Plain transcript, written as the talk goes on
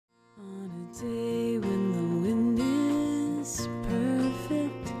day when the wind is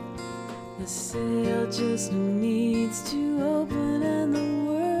perfect, the sail just needs to open and the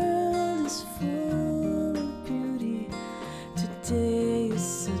world is full of beauty. Today is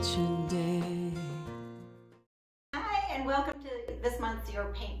such a day. Hi, and welcome to this month's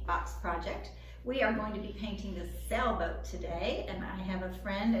Your Paint Box project. We are going to be painting the sailboat today, and I have a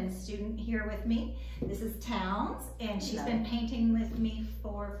friend and student here with me. This is Towns, and she's been painting with me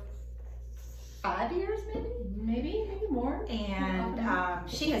for 5 years, maybe more. And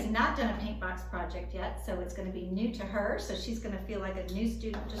she has not done a paint box project yet, so it's going to be new to her. So she's going to feel like a new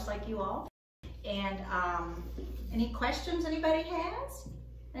student, just like you all. And any questions anybody has?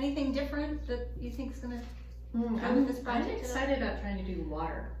 Anything different that you think is going to come with this project? I'm excited about trying to do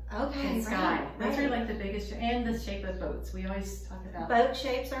water. Okay, and sky. Right. Those are like the biggest, and the shape of boats. We always talk about boat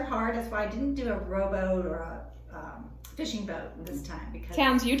shapes are hard. That's why I didn't do a rowboat or a fishing boat this time. Because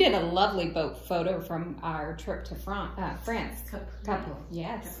Towns, you did a lovely boat photo from our trip to France. Couple,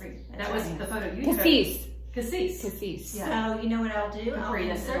 yes. Capri. That was the photo you took. Cassis. Yeah. So you know what I'll do? Capri,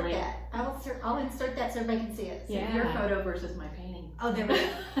 I'll insert that. I'll insert that so everybody can see it. So your photo versus my painting. Oh, there we go.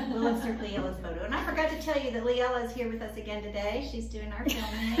 We'll insert Leella's photo. And I forgot to tell you that Leella is here with us again today. She's doing our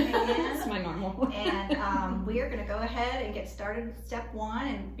filming again. That's my normal. And we are going to go ahead and get started with step one.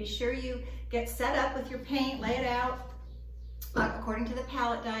 And be sure you get set up with your paint, lay it out according to the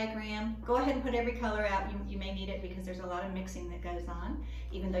palette diagram. Go ahead and put every color out. You may need it because there's a lot of mixing that goes on.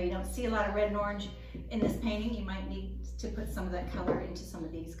 Even though you don't see a lot of red and orange in this painting, you might need to put some of that color into some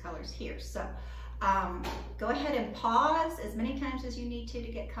of these colors here. So go ahead and pause as many times as you need to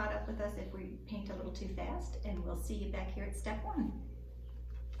get caught up with us if we paint a little too fast, and we'll see you back here at step one.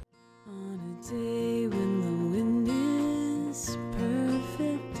 On a day when the wind is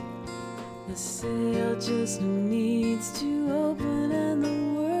perfect, the sail just needs to open and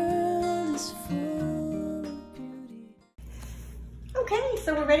the world is full of beauty. Okay,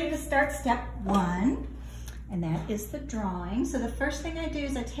 so we're ready to start step one, and that is the drawing. So the first thing I do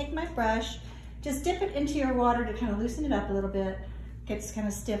is I take my brush, just dip it into your water to kind of loosen it up a little bit. It gets kind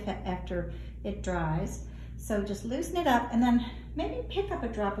of stiff after it dries. So just loosen it up and then maybe pick up a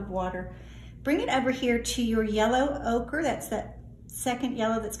drop of water. Bring it over here to your yellow ochre. That's that second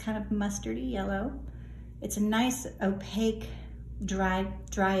yellow that's kind of mustardy yellow. It's a nice opaque,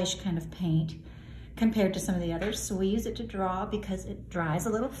 dryish kind of paint compared to some of the others. So we use it to draw because it dries a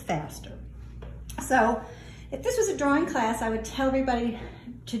little faster. So if this was a drawing class, I would tell everybody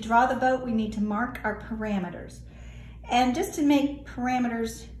to draw the boat, we need to mark our parameters. And just to make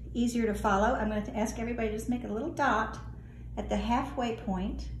parameters easier to follow, I'm going to ask everybody to just make a little dot at the halfway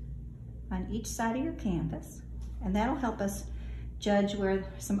point on each side of your canvas. And that'll help us judge where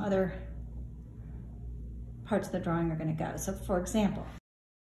some other parts of the drawing are going to go. So for example,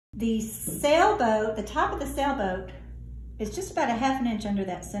 the sailboat, the top of the sailboat is just about a ½ inch under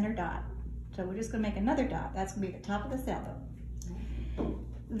that center dot. So we're just going to make another dot. That's going to be the top of the sailboat.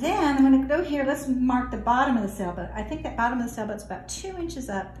 Then I'm going to go here, let's mark the bottom of the sailboat. I think that bottom of the sailboat's about 2 inches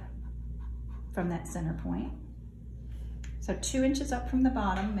up from that center point. So 2 inches up from the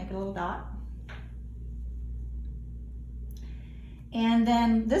bottom, make a little dot. And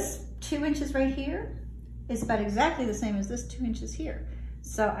then this 2 inches right here is about exactly the same as this 2 inches here.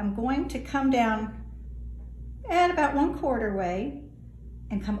 So I'm going to come down at about 1/4 way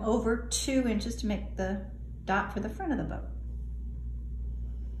and come over 2 inches to make the dot for the front of the boat.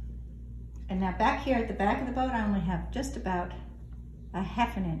 And now back here at the back of the boat, I only have just about a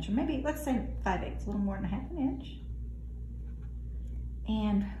 ½ inch, or maybe let's say 5/8, a little more than a ½ inch.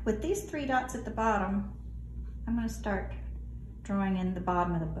 And with these 3 dots at the bottom, I'm going to start drawing in the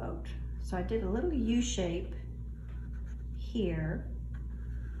bottom of the boat. So I did a little U shape here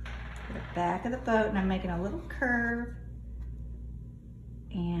for the back of the boat, and I'm making a little curve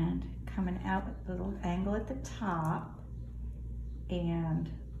and coming out with a little angle at the top,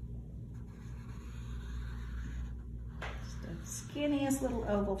 and just the skinniest little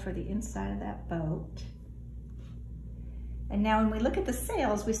oval for the inside of that boat. And now when we look at the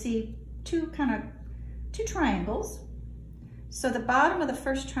sails, we see two triangles. So the bottom of the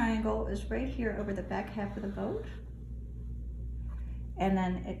first triangle is right here over the back half of the boat. And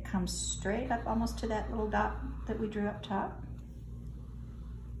then it comes straight up almost to that little dot that we drew up top.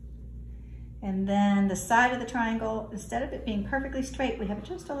 And then the side of the triangle, instead of it being perfectly straight, we have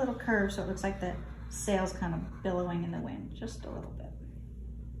just a little curve, so it looks like the sail's kind of billowing in the wind, just a little bit.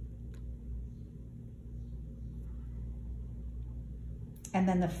 And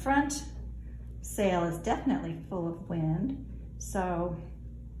then the front sail is definitely full of wind, so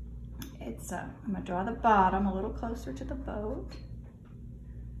it's I'm gonna draw the bottom a little closer to the boat.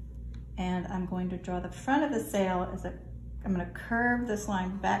 And I'm going to draw the front of the sail as I'm going to curve this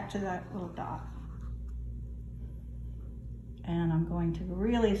line back to that little dot. And I'm going to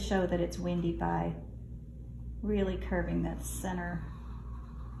really show that it's windy by really curving that center,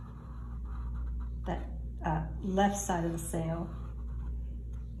 that left side of the sail.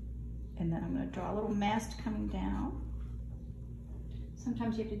 And then I'm going to draw a little mast coming down.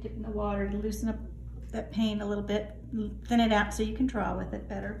 Sometimes you have to dip in the water to loosen up that paint a little bit, thin it out so you can draw with it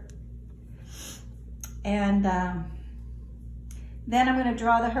better. And then I'm going to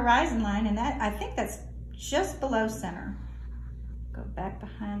draw the horizon line, and that, I think that's just below center. Go back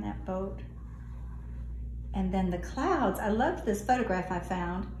behind that boat. And then the clouds, I loved this photograph I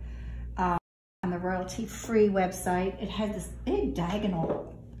found on the royalty-free website. It had this big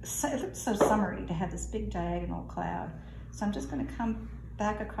diagonal, it looked so summery to have this big diagonal cloud. So I'm just going to come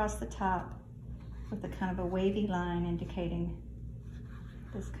back across the top with a kind of a wavy line indicating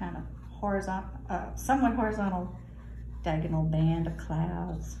this kind of horizontal, somewhat horizontal diagonal band of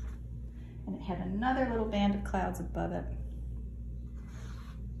clouds. And it had another little band of clouds above it.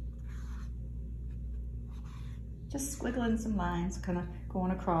 Just squiggling some lines, kind of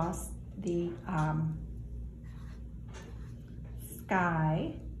going across the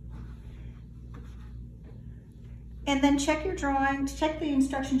sky. And then check your drawing, check the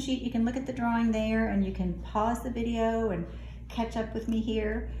instruction sheet. You can look at the drawing there, and you can pause the video and catch up with me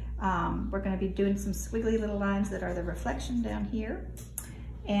here. We're going to be doing some squiggly little lines that are the reflection down here.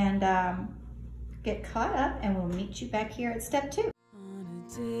 And get caught up, and we'll meet you back here at step 2. On a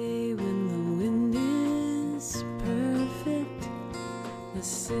day when the wind is perfect, the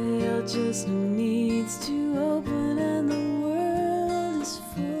sail just needs to open and the world is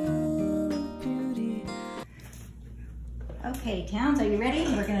full of beauty. Okay, Towns, are you ready?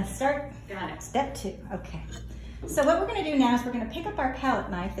 We're going to start step 2. Okay. So what we're going to do now is we're going to pick up our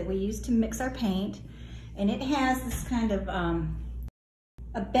palette knife that we use to mix our paint, and it has this kind of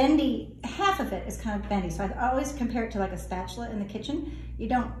a bendy, half of it is kind of bendy. So I always compare it to like a spatula in the kitchen. You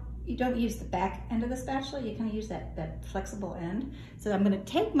don't use the back end of the spatula, you kind of use that flexible end. So I'm going to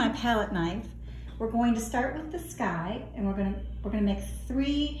take my palette knife. We're going to start with the sky, and we're going to make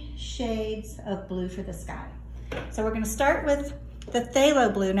 3 shades of blue for the sky. So we're going to start with the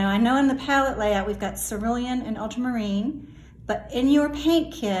phthalo blue. Now I know in the palette layout we've got cerulean and ultramarine, but in your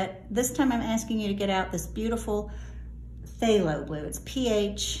paint kit, this time I'm asking you to get out this beautiful phthalo blue. It's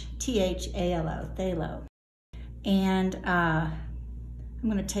P-H-T-H-A-L-O, phthalo. And I'm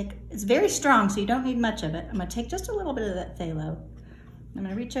gonna take, it's very strong, so you don't need much of it. I'm gonna take just a little bit of that phthalo. I'm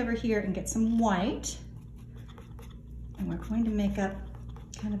gonna reach over here and get some white, and we're going to make up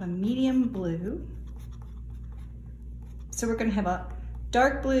kind of a medium blue. So we're gonna have a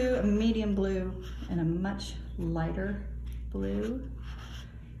dark blue, a medium blue, and a much lighter blue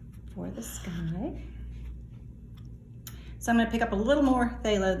for the sky. So I'm gonna pick up a little more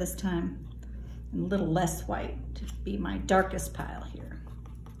phthalo this time, and a little less white to be my darkest pile here.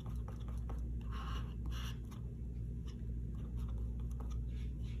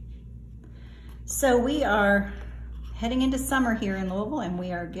 So we are heading into summer here in Louisville, and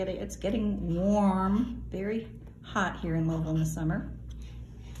it's getting warm, very hot here in Louisville in the summer.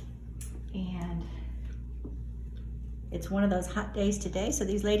 And it's one of those hot days today, so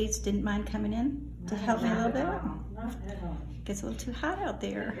these ladies didn't mind coming in to help me a little bit. Not at all. Gets a little too hot out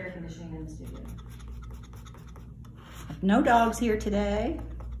there. Air conditioning in the studio. No dogs here today,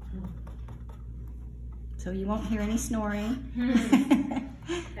 so you won't hear any snoring.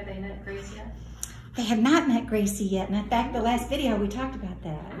 Have they met Grace yet? They have not met Gracie yet, and in fact, the last video we talked about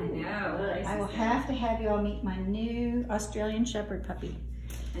that. I know. I will have to have you all meet my new Australian Shepherd puppy.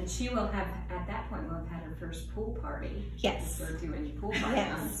 And she will have, at that point, will have had her first pool party. Yes. We're doing pool party on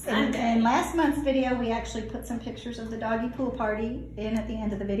Yes, Sunday. and last month's video, we actually put some pictures of the doggy pool party in at the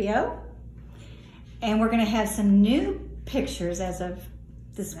end of the video. And we're gonna have some new pictures as of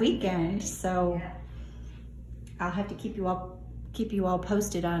this weekend, so Yeah. I'll have to keep you all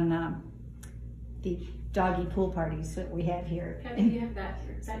posted on the doggy pool parties that we have here. Kathy, do you have that?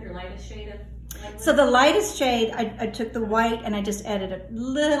 Is that your lightest shade of light blue? So the lightest shade, I took the white and I just added a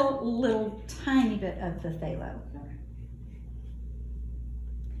little tiny bit of the phthalo. Okay.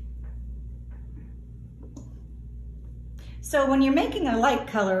 So when you're making a light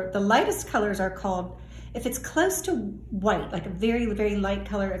color, the lightest colors are called, if it's close to white, like a very, very light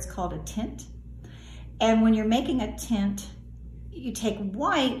color, it's called a tint. And when you're making a tint, you take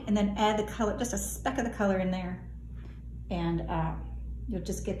white and then add the color, just a speck of the color in there. And you'll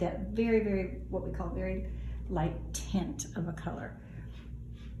just get that very, very, what we call very light tint of a color.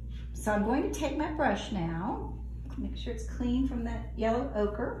 So I'm going to take my brush now, make sure it's clean from that yellow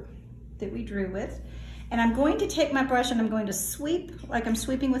ochre. that we drew with. And I'm going to take my brush and I'm going to sweep, like I'm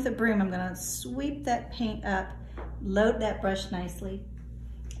sweeping with a broom. I'm going to sweep that paint up, load that brush nicely,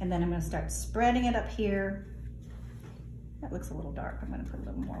 and then I'm going to start spreading it up here. That looks a little dark. I'm going to put a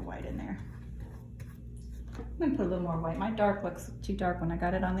little more white in there. I'm going to put a little more white. My dark looks too dark when I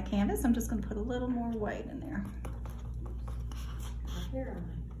got it on the canvas. I'm just going to put a little more white in there. Hair on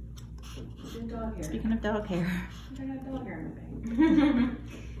it. Dog hair. Speaking of dog hair. I got dog hair in the bank.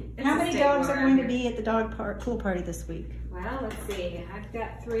 How many dogs are going to be at the pool party this week? Well, let's see. I've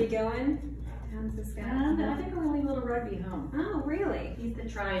got 3 going. How's this guy? I think we're leaving little Rugby home. Oh, really? He's the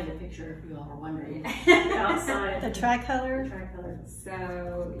triangle picture, if you all are wondering. Outside. The tricolor? Tricolor.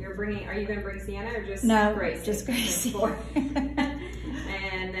 So you're bringing, are you going to bring Sienna or just No, Gracie? just Gracie. 4.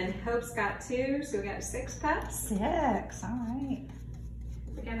 And then Hope's got 2, so we got 6 pups. 6, all right.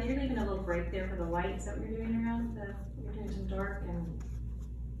 So Kathy, you're leaving a little break there for the white. Is that what you're doing around the, you're doing some dark and...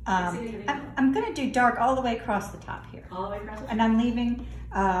 I'm going to do dark all the way across the top here. All the way across the top? And I'm leaving,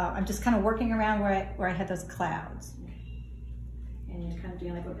 I'm just kind of working around where I had those clouds. And you're kind of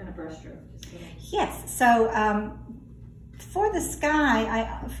doing like what kind of brush stroke? Yes, so for the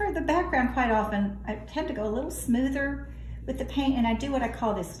sky, for the background quite often, I tend to go a little smoother with the paint, and I do what I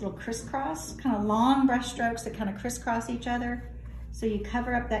call this little crisscross, kind of long brush strokes that kind of crisscross each other. So you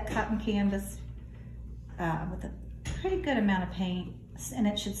cover up that cotton canvas with a pretty good amount of paint, and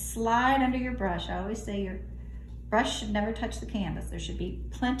it should slide under your brush. I always say your brush should never touch the canvas. There should be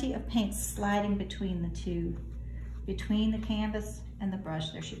plenty of paint sliding between the two. Between the canvas and the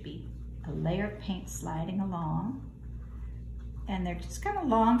brush, there should be a layer of paint sliding along. And they're just kind of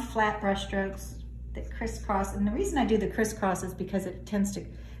long, flat brush strokes that crisscross. And the reason I do the crisscross is because it tends to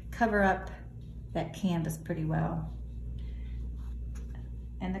cover up that canvas pretty well.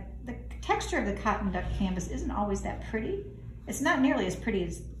 And the texture of the cotton duck canvas isn't always that pretty. It's not nearly as pretty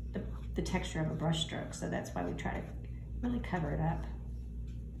as the texture of a brush stroke, so that's why we try to really cover it up.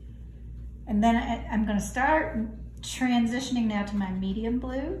 And then I'm going to start transitioning now to my medium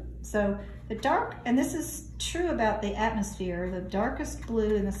blue. So the dark, and this is true about the atmosphere, the darkest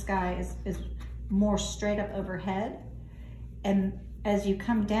blue in the sky is more straight up overhead. And as you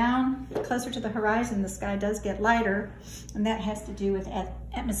come down closer to the horizon, the sky does get lighter, and that has to do with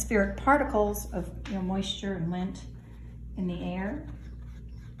atmospheric particles of moisture and lint in the air.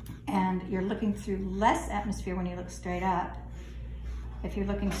 And you're looking through less atmosphere when you look straight up. If you're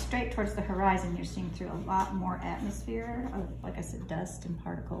looking straight towards the horizon, you're seeing through a lot more atmosphere of, like I said, dust and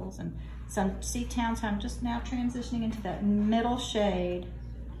particles. And some sea towns, so I'm just now transitioning into that middle shade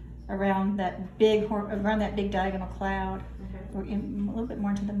around that big diagonal cloud. We're in a little bit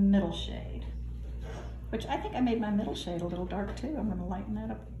more into the middle shade, which I think I made my middle shade a little dark too. I'm going to lighten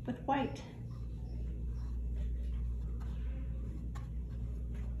that up with white.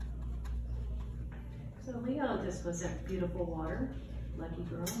 So Leo just was at beautiful water. Lucky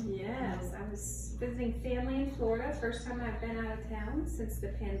girl. Yes, I was visiting family in Florida. First time I've been out of town since the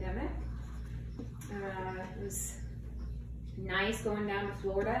pandemic. It was nice going down to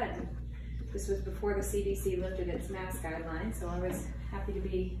Florida, and this was before the CDC lifted its mask guidelines, so I was happy to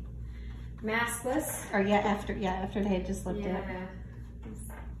be maskless. Or after they had just lifted it. Yeah.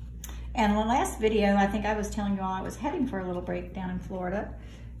 And in the last video, I think I was telling you all I was heading for a little break down in Florida.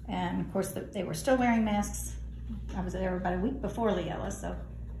 And of course, they were still wearing masks. I was there about a week before Leella, so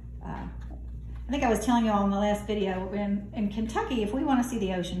I think I was telling you all in the last video, in Kentucky, if we want to see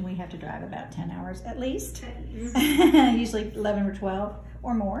the ocean, we have to drive about 10 hours at least, usually 11 or 12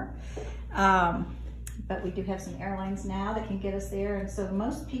 or more. But we do have some airlines now that can get us there, and so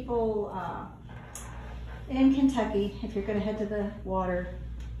most people in Kentucky, if you're going to head to the water,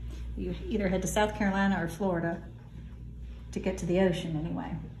 you either head to South Carolina or Florida to get to the ocean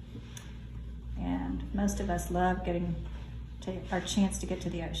anyway. And most of us love getting our chance to get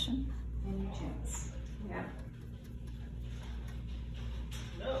to the ocean. Any chance. Yeah.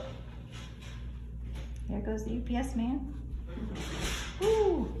 No. There goes the UPS man.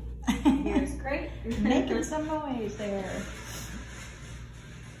 Woo! Here's great. Making some noise there.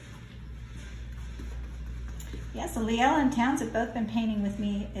 Yeah, so Leella and Towns have both been painting with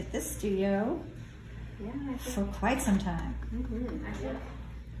me at this studio for quite some time. I think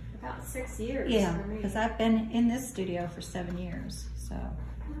about 6 years. Yeah, for me. because I've been in this studio for 7 years.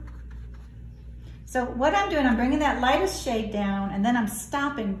 So what I'm doing, I'm bringing that lightest shade down, and then I'm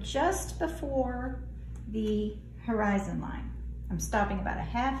stopping just before the horizon line. I'm stopping about a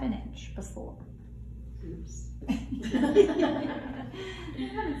 ½ an inch before. Oops.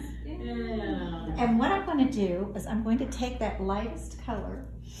 And what I'm going to do is I'm going to take that lightest color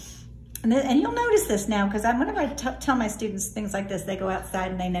And you'll notice this now, because whenever I tell my students things like this, they go outside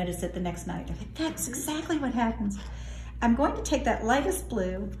and they notice it the next night. They're like, that's exactly what happens. I'm going to take that lightest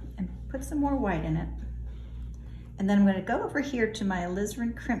blue and put some more white in it. And then I'm going to go over here to my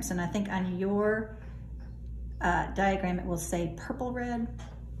alizarin crimson. I think on your diagram it will say purple red.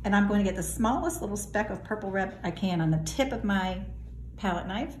 And I'm going to get the smallest little speck of purple red I can on the tip of my palette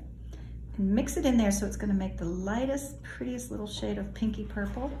knife and mix it in there so it's going to make the lightest, prettiest little shade of pinky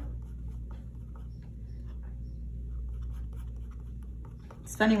purple.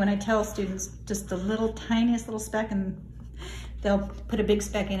 It's funny when I tell students just the little tiniest little speck, and they'll put a big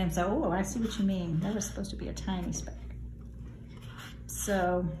speck in and say, oh, I see what you mean. That was supposed to be a tiny speck.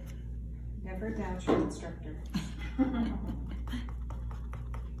 So. Never doubt your instructor.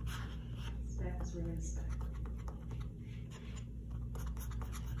 Speck is really a speck.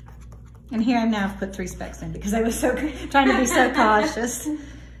 And here I've now put 3 specks in because I was so trying to be so cautious. And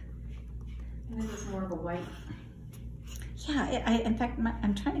this is more of a white. Yeah, in fact,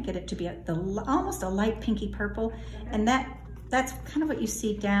 I'm trying to get it to be almost a light pinky purple. Okay. And that's kind of what you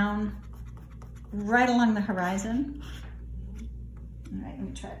see down right along the horizon. All right, let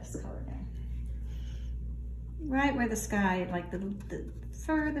me try this color now. Right where the sky, like the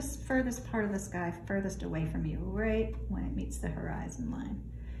furthest part of the sky, furthest away from you, right when it meets the horizon line.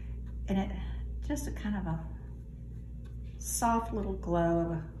 And it just a kind of a soft little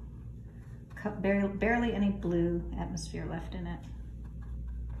glow of a barely any blue atmosphere left in it.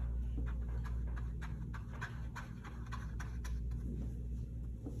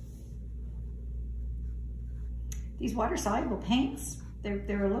 These water-soluble paints,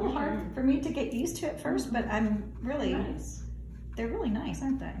 they're a little hard for me to get used to at first, but I'm really, Nice. They're really nice,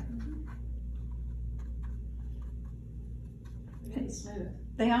 aren't they? Really smooth.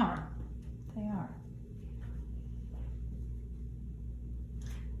 They are. They are.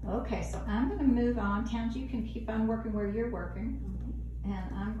 Okay, so I'm going to move on. Towns, you can keep on working where you're working,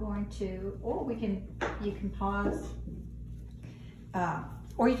 and I'm going to, or you can pause,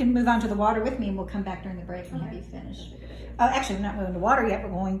 or you can move on to the water with me, and we'll come back during the break and have you finish. Actually, we're not moving to water yet.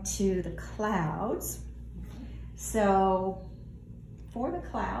 We're going to the clouds. So for the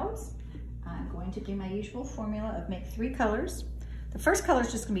clouds, I'm going to do my usual formula of make 3 colors. The first color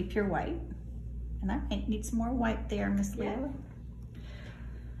is just going to be pure white, and I might need some more white there, Miss Leila.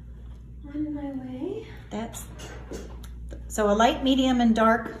 On my way. So a light, medium, and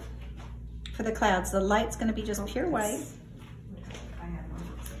dark for the clouds. The light's going to be just pure white. I have one.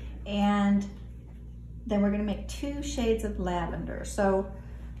 And then we're going to make 2 shades of lavender. So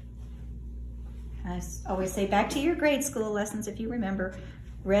I always say back to your grade school lessons, if you remember,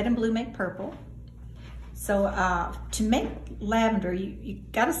 red and blue make purple. So to make lavender, you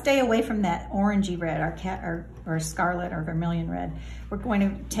got to stay away from that orangey red, or scarlet or vermilion red. We're going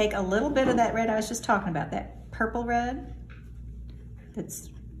to take a little bit of that red I was just talking about, that purple red that's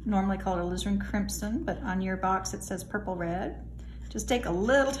normally called alizarin crimson, but on your box it says purple red. Just take a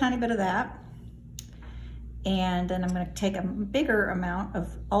little tiny bit of that. And then I'm going to take a bigger amount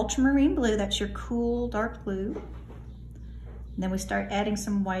of ultramarine blue, that's your cool dark blue. And then we start adding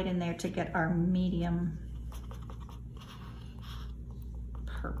some white in there to get our medium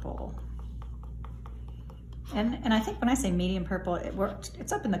purple. And I think when I say medium purple,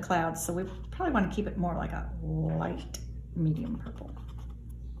 it's up in the clouds, so we probably want to keep it more like a light medium purple.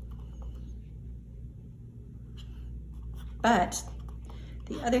 But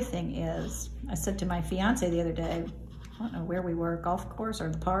the other thing is, I said to my fiance the other day, I don't know where we were, golf course or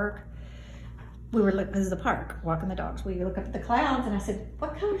the park. This is the park, walking the dogs. We look up at the clouds, and I said,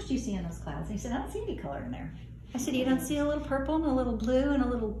 what colors do you see in those clouds? And he said, I don't see any color in there. I said, you don't see a little purple and a little blue and a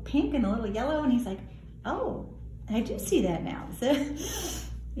little pink and a little yellow? And he's like, oh, I do see that now. So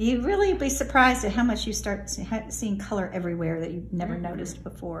you really be surprised at how much you start seeing color everywhere that you've never noticed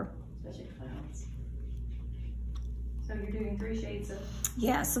before. Especially clouds. So you're doing 3 shades of...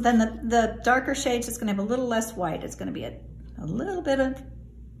 Yeah, so then the darker shades, it's gonna have a little less white. It's gonna be a little bit of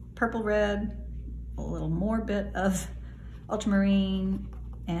purple red, a little more bit of ultramarine,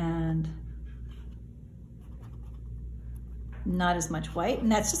 and not as much white.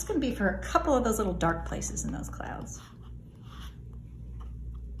 And that's just gonna be for a couple of those little dark places in those clouds.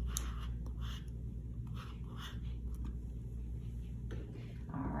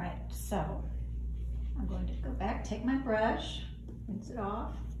 All right, so I'm going to go back, take my brush, rinse it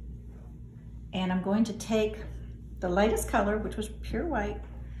off, and I'm going to take the lightest color, which was pure white.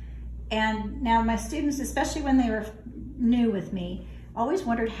 And now my students, especially when they were new with me, always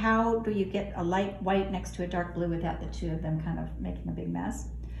wondered how do you get a light white next to a dark blue without the 2 of them kind of making a big mess.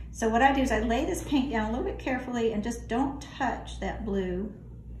 So what I do is I lay this paint down a little bit carefully and just don't touch that blue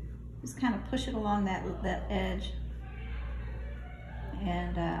Just kind of push it along that edge.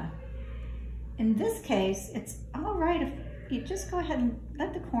 And in this case, it's all right if you just go ahead and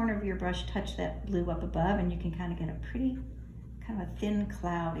let the corner of your brush touch that blue up above, and you can kind of get a pretty, kind of a thin,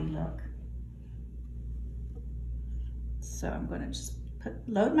 cloudy look. So I'm going to just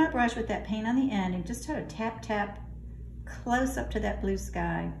load my brush with that paint on the end and just sort of tap, tap close up to that blue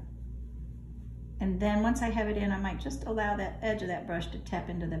sky. And then once I have it in, I might just allow that edge of that brush to tap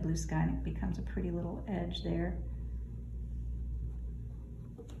into the blue sky, and it becomes a pretty little edge there.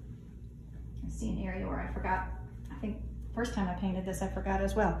 I see an area where I forgot, I think first time I painted this, I forgot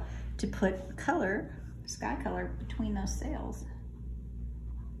as well, to put color, sky color, between those sails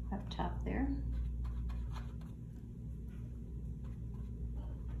up top there.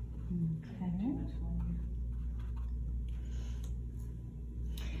 Okay.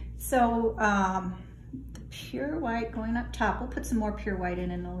 So the pure white going up top, we'll put some more pure white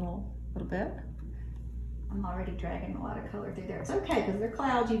in a little bit. I'm already dragging a lot of color through there. It's okay, because they're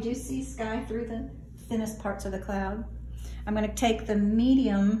clouds. You do see sky through the thinnest parts of the cloud. I'm going to take the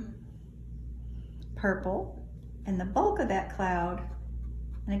medium purple and the bulk of that cloud,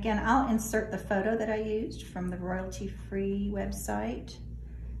 and again, I'll insert the photo that I used from the royalty-free website.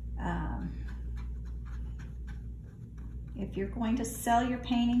 If you're going to sell your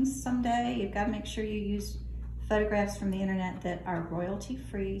paintings someday, you've got to make sure you use photographs from the internet that are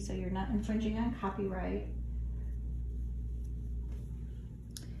royalty-free, so you're not infringing on copyright.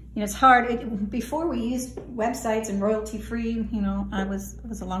 You know, it's hard. Before we used websites and royalty-free, you know, it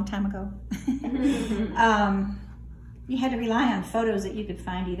was a long time ago. You had to rely on photos that you could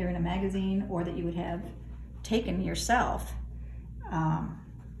find either in a magazine or that you would have taken yourself.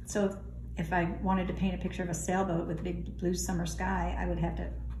 So if I wanted to paint a picture of a sailboat with a big blue summer sky, I would have to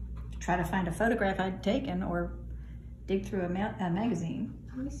try to find a photograph I'd taken or dig through a magazine.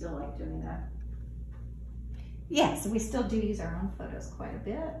 We still like doing that. Yes, we still do use our own photos quite a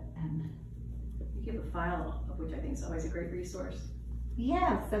bit. And you give a file, of which I think is always a great resource.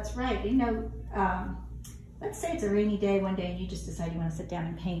 Yes, that's right. You know, let's say it's a rainy day one day and you just decide you want to sit down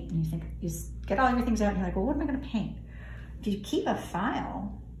and paint, and you think, you get all your things out and you're like, well, what am I going to paint? If you keep a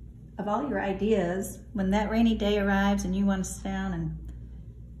file of all your ideas, when that rainy day arrives and you want to sit down and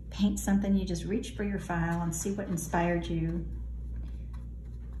paint something, you just reach for your file and see what inspired you.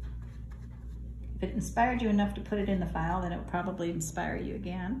 If it inspired you enough to put it in the file, then it will probably inspire you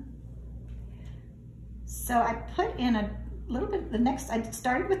again. So I put in a little bit, I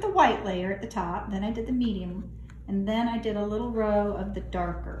started with the white layer at the top, then I did the medium, and then I did a little row of the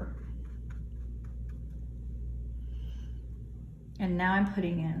darker. And now I'm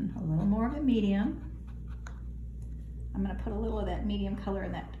putting in a little more of the medium. I'm going to put a little of that medium color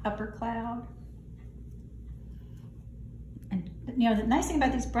in that upper cloud. And you know, the nice thing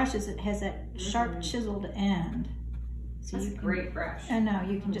about these brushes, it has that sharp chiseled end. So that's a great brush. I know,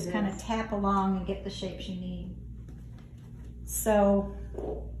 you can just kind of tap along and get the shapes you need. So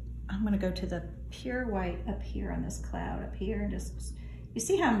I'm going to go to the pure white up here on this cloud up here, and just, you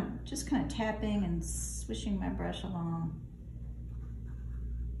see how I'm just kind of tapping and swishing my brush along.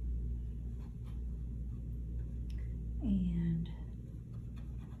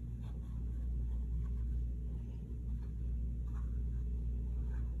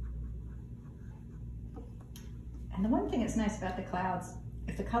 And the one thing that's nice about the clouds,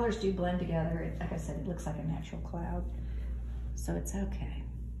 if the colors do blend together, like I said, it looks like a natural cloud, so it's okay.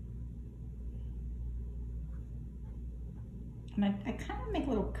 And I kind of make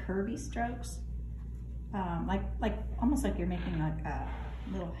little curvy strokes, like almost like you're making like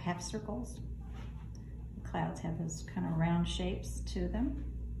little half circles. The clouds have those kind of round shapes to them.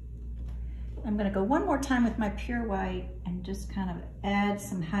 I'm going to go one more time with my pure white and just kind of add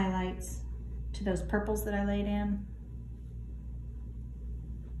some highlights to those purples that I laid in.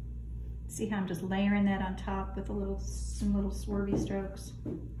 See how I'm just layering that on top with some little swervy strokes.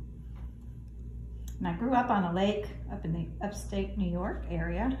 And I grew up on a lake up in the upstate New York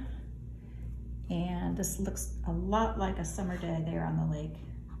area, and this looks a lot like a summer day there on the lake.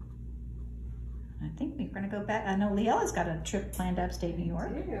 I think we're going to go back. I know Leella's got a trip planned to upstate New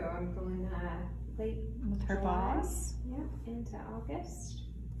York. I do. I'm going late with her boss. Yep, into August.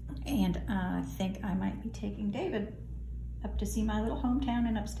 And I think I might be taking David up to see my little hometown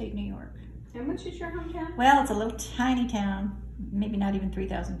in upstate New York. And which is your hometown? Well, it's a little tiny town, maybe not even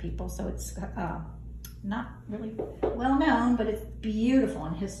 3,000 people, so it's not really well known, but it's beautiful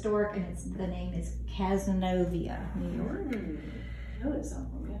and historic, and the name is Cazenovia, New York. Oh, it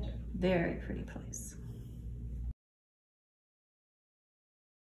sounds romantic. Very pretty place.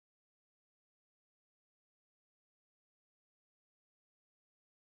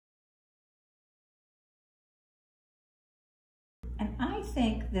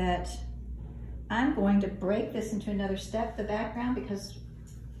 think that I'm going to break this into another step, the background, because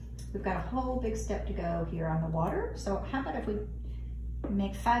we've got a whole big step to go here on the water. So how about if we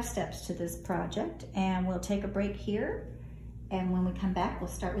make 5 steps to this project, and we'll take a break here, and when we come back, we'll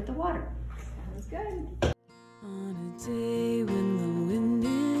start with the water. Sounds good. On a day when the wind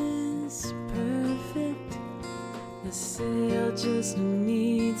is perfect, the sail just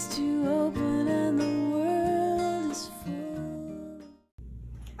needs to open and the world is full.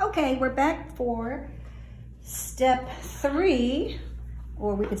 Okay, we're back for step 3,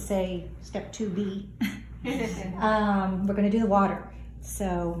 or we could say step 2B. We're gonna do the water.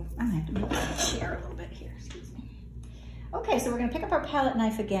 So I'm gonna have to move the chair a little bit here, excuse me. Okay, so we're gonna pick up our palette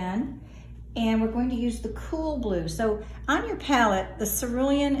knife again, and we're going to use the cool blue. So on your palette, the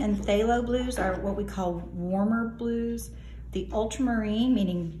cerulean and phthalo blues are what we call warmer blues. The ultramarine,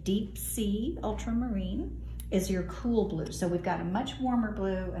 meaning deep sea ultramarine, is your cool blue. So we've got a much warmer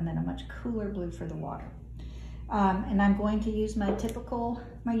blue and then a much cooler blue for the water. And I'm going to use my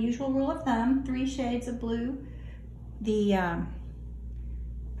usual rule of thumb, 3 shades of blue. The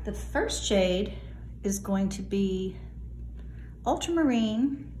first shade is going to be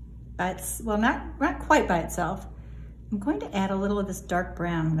ultramarine, well, not quite by itself. I'm going to add a little of this dark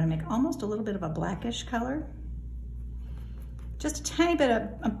brown. I'm going to make almost a little bit of a blackish color. Just a tiny bit of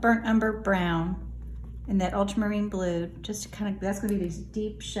a burnt umber brown in that ultramarine blue, just to kind of, that's going to be these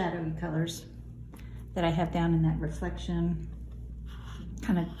deep shadowy colors that I have down in that reflection,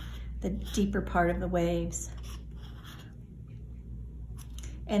 kind of the deeper part of the waves.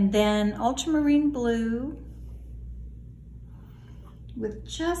 And then ultramarine blue with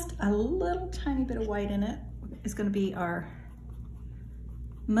just a little tiny bit of white in it is going to be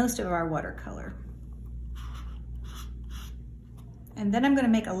most of our watercolor. And then I'm going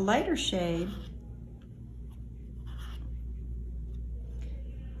to make a lighter shade.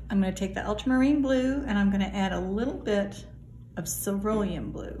 I'm going to take the ultramarine blue and I'm going to add a little bit of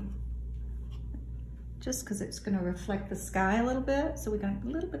cerulean blue, just because it's going to reflect the sky a little bit. So we got a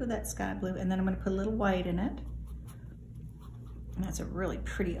little bit of that sky blue, and then I'm going to put a little white in it. And that's a really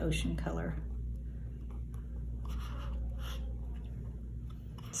pretty ocean color.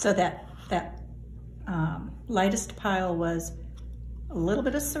 So that lightest pile was a little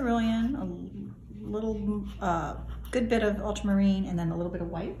bit of cerulean, a little good bit of ultramarine, and then a little bit of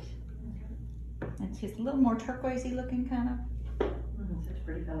white. And it's just a little more turquoisey looking kind of. Such a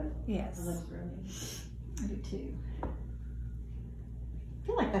pretty color. Yes. I love cerulean. I do too. I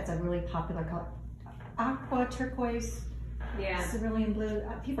feel like that's a really popular color. Aqua, turquoise, Yeah. cerulean blue.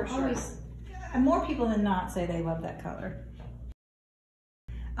 People For sure. always, more people than not say they love that color.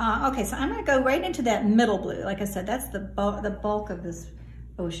 Okay, so I'm going to go right into that middle blue. Like I said, that's the bulk of this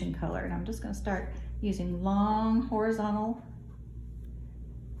ocean color, and I'm just going to start using long horizontal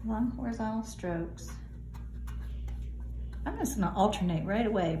strokes. I'm just going to alternate right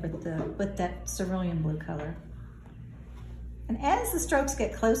away with that cerulean blue color. And as the strokes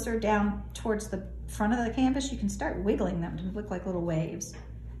get closer down towards the front of the canvas, you can start wiggling them to look like little waves.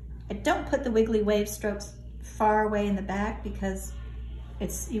 I don't put the wiggly wave strokes far away in the back because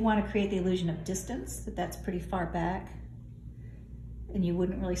you want to create the illusion of distance, that's pretty far back. And you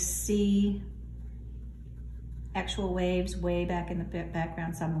wouldn't really see actual waves way back in the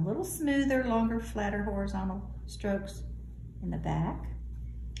background. So I'm a little smoother, longer, flatter horizontal strokes in the back.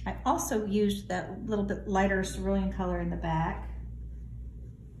 I also used that little bit lighter cerulean color in the back,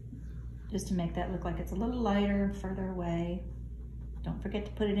 just to make that look like it's a little lighter and further away. Don't forget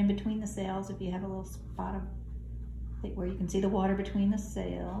to put it in between the sails if you have a little spot of where you can see the water between the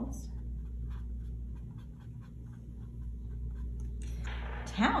sails.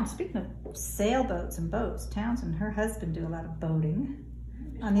 Speaking of sailboats and boats, Towns and her husband do a lot of boating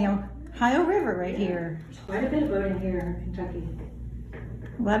on the Ohio River right here. There's quite a bit of boating here in Kentucky.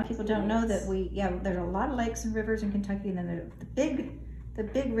 A lot of people don't know that there's a lot of lakes and rivers in Kentucky, and then the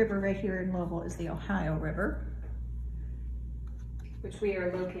big river right here in Louisville is the Ohio River. Which we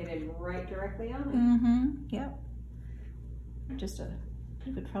are located right directly on. Mm-hmm, yep.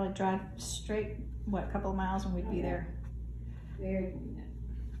 You could probably drive straight, a couple of miles and we'd be there. Very convenient.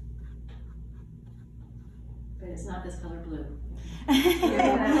 But it's not this color blue.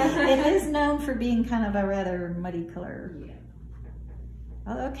 It is known for being kind of a rather muddy color. Yeah.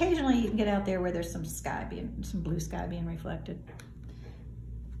 Although occasionally you can get out there where there's some blue sky being reflected.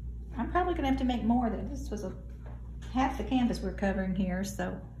 I'm probably gonna have to make more. This was half the canvas we're covering here,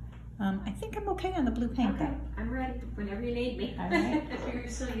 so I think I'm okay on the blue paint. Okay, I'm ready whenever you need me. All right. You're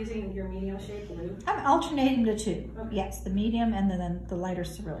still using your medium shade blue? I'm alternating the two. Okay. Yes, the medium and then the lighter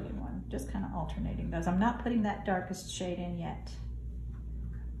cerulean one. Just kind of alternating those. I'm not putting that darkest shade in yet.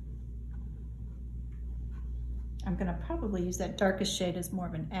 I'm gonna probably use that darkest shade as more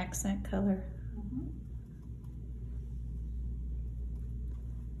of an accent color.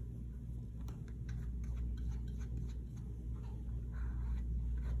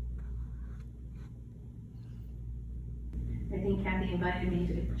 I think Kathy invited me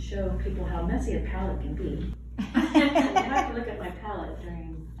to show people how messy a palette can be. You have to look at my palette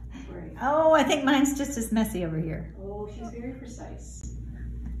during break. Oh, I think mine's just as messy over here. Oh, she's very precise.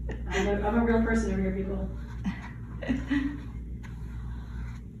 I'm a real person over here, people.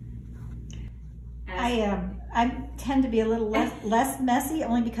 I tend to be a little less messy,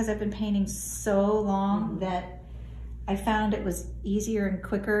 only because I've been painting so long that I found it was easier and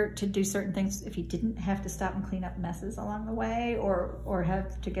quicker to do certain things if you didn't have to stop and clean up messes along the way, or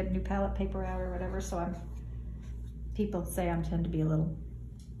have to get new palette paper out or whatever. So people say I tend to be a little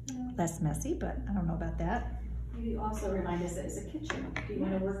less messy, but I don't know about that. You also remind us that it's a kitchen. Do you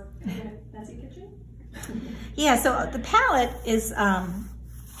want to work in a messy kitchen? Yeah, so the palette is,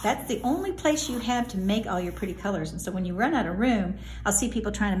 that's the only place you have to make all your pretty colors. And so when you run out of room, I'll see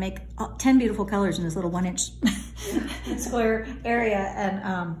people trying to make 10 beautiful colors in this little 1-inch square area.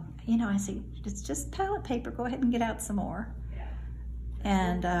 And, you know, I say, it's just palette paper. Go ahead and get out some more.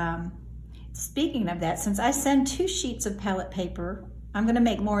 Yeah. And speaking of that, since I send 2 sheets of palette paper, I'm going to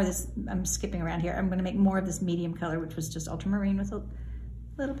make more of this. I'm skipping around here. I'm going to make more of this medium color, which was just ultramarine with a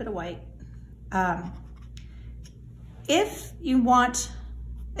little bit of white. If you want,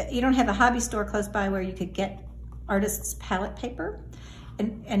 you don't have a hobby store close by where you could get artist's palette paper.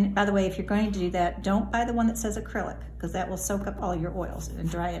 And by the way, if you're going to do that, don't buy the one that says acrylic, because that will soak up all your oils and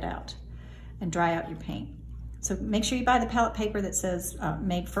dry it out and dry out your paint. So make sure you buy the palette paper that says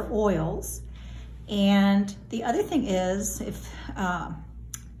made for oils. And the other thing is, if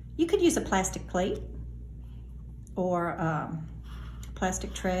you could use a plastic plate or a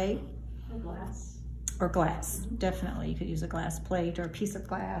plastic tray. Or glass. Or glass, definitely. You could use a glass plate or a piece of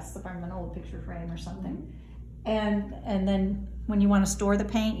glass from an old picture frame or something. And then when you want to store the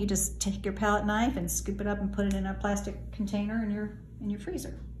paint, you just take your palette knife and scoop it up and put it in a plastic container in your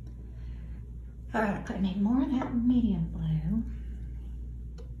freezer. All right, I need more of that medium blue.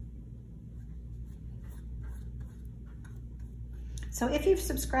 So if you've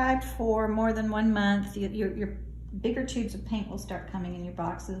subscribed for more than 1 month, your bigger tubes of paint will start coming in your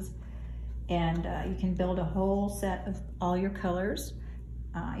boxes. And you can build a whole set of all your colors.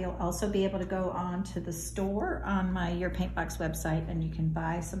 You'll also be able to go on to the store on my Your Paint Box website, and you can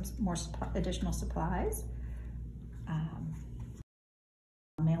buy some more additional supplies. I'll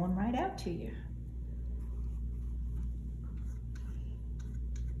mail them right out to you.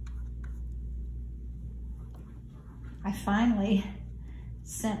 I finally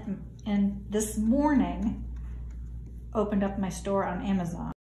sent, and this morning, opened up my store on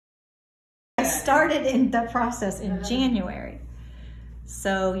Amazon. I started in the process in January.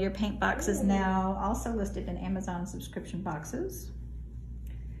 So Your Paint Box is now also listed in Amazon subscription boxes,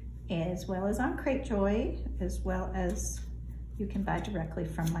 as well as on Cratejoy, as well as you can buy directly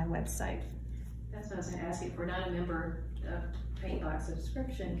from my website. That's what I was going to ask you. If we're not a member of Paint Box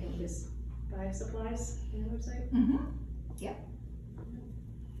subscription, can you just buy supplies on the website? Mm-hmm. Yep.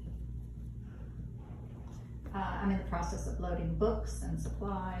 I'm in the process of loading books and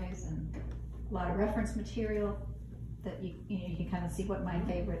supplies and a lot of reference material that you can kind of see what my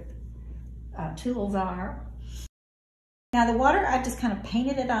favorite tools are. Now the water, I've just kind of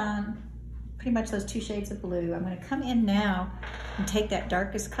painted it on, pretty much those 2 shades of blue. I'm going to come in now and take that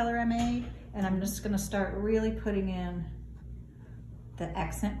darkest color I made, and I'm just going to start really putting in the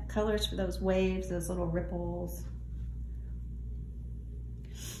accent colors for those waves, those little ripples.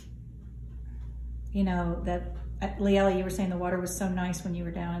 You know, that, Leela, you were saying the water was so nice when you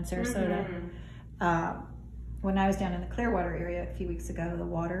were down in Sarasota. Mm-hmm. When I was down in the Clearwater area a few weeks ago, the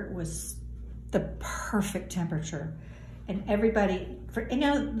water was the perfect temperature. And everybody, you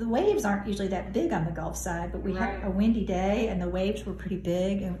know, the waves aren't usually that big on the Gulf side, but we had a windy day and the waves were pretty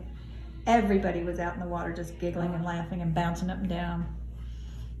big, and everybody was out in the water just giggling and laughing and bouncing up and down.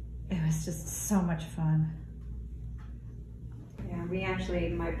 It was just so much fun. Yeah, we actually,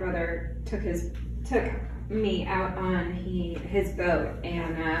 my brother took me out on his boat,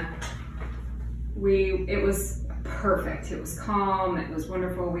 and it was perfect. It was calm. It was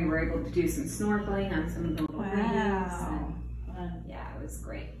wonderful. We were able to do some snorkeling on some of the little reefs, and yeah, it was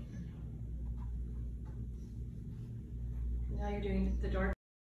great. Now you're doing the dark.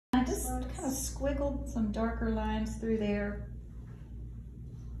 I just kind of squiggled some darker lines through there,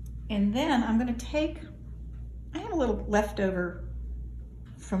 and then I'm going to take. I have a little leftover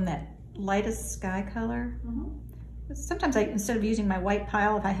from that lightest sky color. Mm-hmm. Sometimes instead of using my white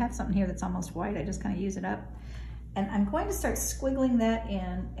pile, if I have something here that's almost white, I just kind of use it up. And I'm going to start squiggling that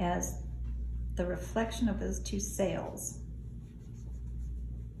in as the reflection of those two sails.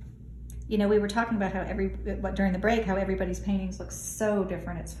 You know, we were talking about how during the break, how everybody's paintings look so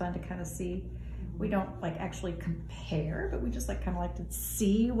different. It's fun to kind of see. We don't like actually compare, but we just like kind of like to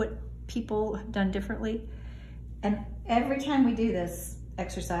see what people have done differently. And every time we do this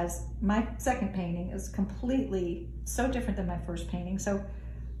exercise, my second painting is completely so different than my first painting. So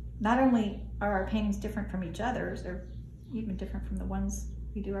not only are our paintings different from each other's, they're even different from the ones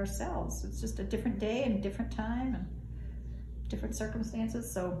we do ourselves. It's just a different day and a different time and different circumstances.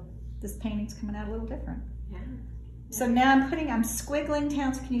 So this painting's coming out a little different. Yeah. So now I'm squiggling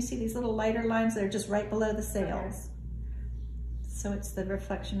down. So can you see these little lighter lines that are just right below the sails? Okay. So it's the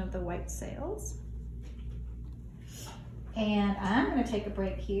reflection of the white sails. And I'm gonna take a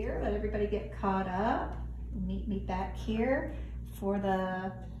break here, let everybody get caught up. Meet me back here for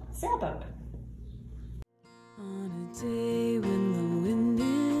the sailboat. On a day when the wind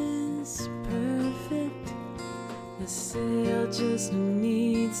is perfect, the sail just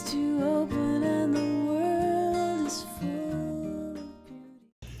needs to open and the world is full of beauty.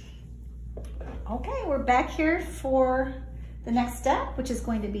 Okay, we're back here for the next step, which is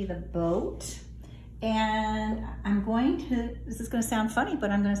going to be the boat. And I'm going to, this is going to sound funny,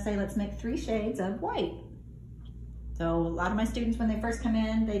 but I'm going to say let's make 3 shades of white. So a lot of my students, when they first come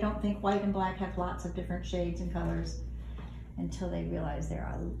in, they don't think white and black have lots of different shades and colors until they realize there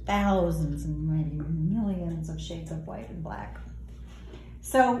are thousands and maybe millions of shades of white and black.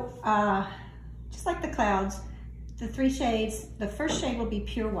 So just like the clouds, the 3 shades, the first shade will be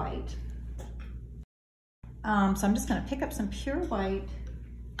pure white. So I'm just going to pick up some pure white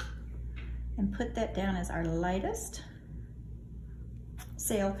and put that down as our lightest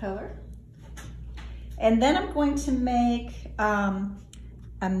sail color. And then I'm going to make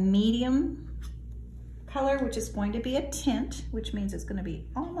a medium color, which is going to be a tint, which means it's going to be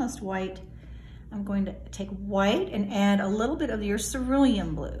almost white. I'm going to take white and add a little bit of your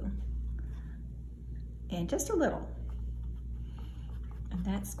cerulean blue, and just a little. And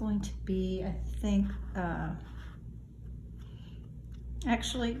that's going to be, I think,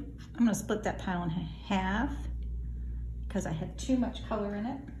 actually, I'm going to split that pile in half because I had too much color in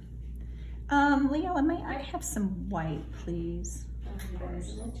it. Leola, may I have some white, please?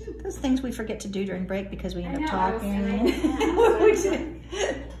 Those things we forget to do during break because we end up talking.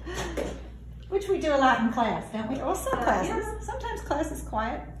 Which we do a lot in class, don't we? Well, some classes. Yeah. Sometimes class is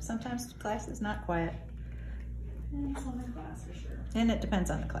quiet. Sometimes class is not quiet. Depends on the class, for sure. And it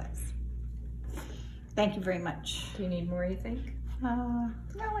depends on the class. Thank you very much. Do you need more, you think? No,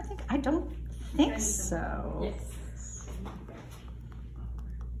 I don't think so. Yes.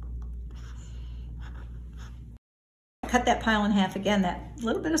 Cut that pile in half again. That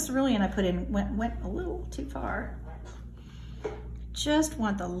little bit of cerulean I put in went a little too far. Just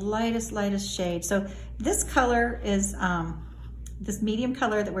want the lightest shade. So this color is, this medium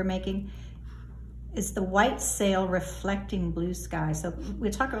color that we're making is the white sail reflecting blue sky. So we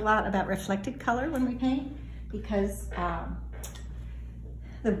talk a lot about reflected color when we paint because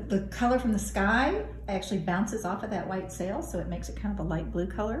the color from the sky actually bounces off of that white sail, so it makes it kind of a light blue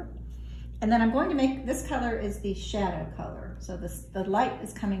color. And then I'm going to make, this color is the shadow color. So the light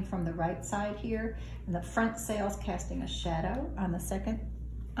is coming from the right side here, and the front sail is casting a shadow on the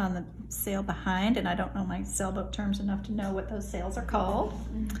sail behind, and I don't know my sailboat terms enough to know what those sails are called.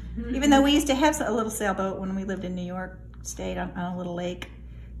 Even though we used to have a little sailboat when we lived in New York State on a little lake.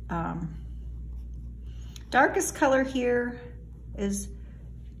 Darkest color here is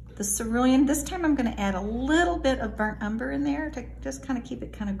the cerulean. This time I'm going to add a little bit of burnt umber in there to just kind of keep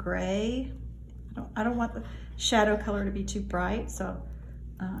it kind of gray. I don't want the shadow color to be too bright. So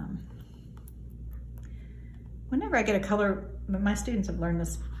whenever I get a color, my students have learned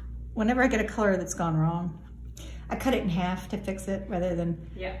this, whenever I get a color that's gone wrong, I cut it in half to fix it rather than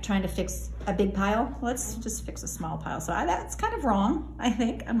trying to fix a big pile. Let's just fix a small pile. So that's kind of wrong, I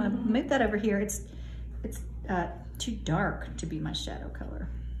think. I'm going to move that over here. It's too dark to be my shadow color.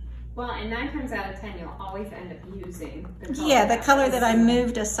 Well, and 9 times out of 10, you'll always end up using the color. Yeah, the color that I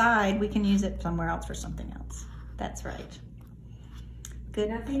moved aside, we can use it somewhere else for something else. That's right. Good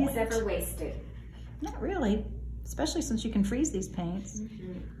point. Nothing is ever wasted. Not really, especially since you can freeze these paints.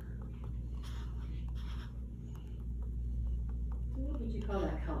 What would you call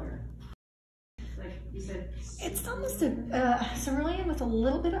that color? Like you said, it's almost a cerulean with a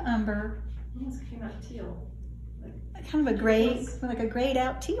little bit of umber. Almost came out teal. Kind of a gray, like a grayed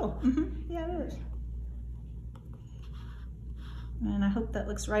out teal. Yeah, it is. And I hope that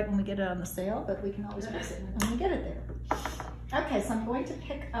looks right when we get it on the sail, but we can always fix it when we get it there. Okay, so I'm going to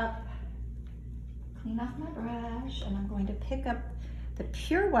pick up Clean off my brush, and I'm going to pick up the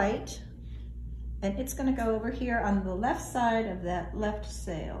pure white, and it's going to go over here on the left side of that left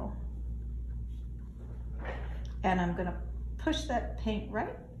sail. And I'm going to push that paint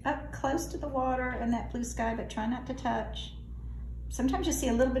right up close to the water and that blue sky, but try not to touch. Sometimes you see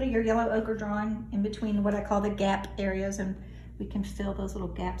a little bit of your yellow ochre drawing in between what I call the gap areas, and we can fill those little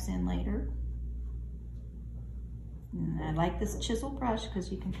gaps in later. And I like this chisel brush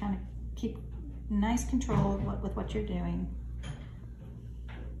because you can kind of keep nice control with what you're doing.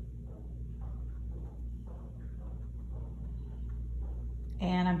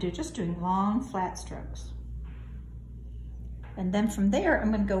 And I'm just doing long flat strokes. And then from there,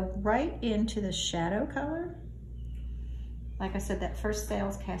 I'm going to go right into the shadow color. Like I said, that first sail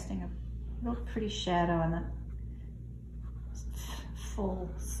is casting a real pretty shadow on the full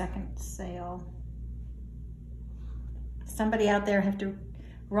second sail. Somebody out there have to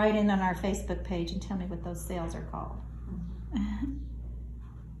write in on our Facebook page and tell me what those sails are called. Mm-hmm.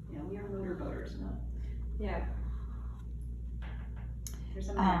 Yeah, we are motor boaters, not. Yeah. There's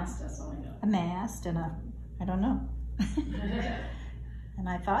a mast, that's all I know. A mast and I don't know. And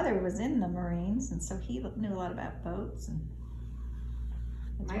my father was in the Marines, and so he knew a lot about boats. And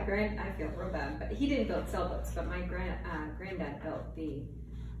I feel real bad, but he didn't build sailboats, but my granddad built the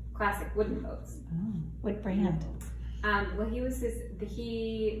classic wooden boats. Oh, what brand? Well,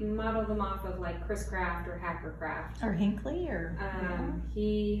 he modeled them off of like Chris Craft or Hacker Craft. Or Hinckley, or?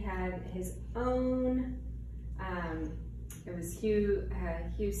 He had his own, it was Hugh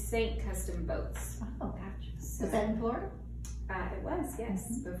Saint Custom Boats. Oh, gotcha. So, was that in Florida? It was,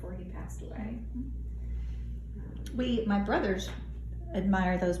 yes, before he passed away. My brothers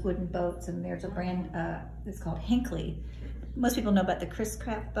admire those wooden boats, and there's a brand, it's called Hinckley. Most people know about the Chris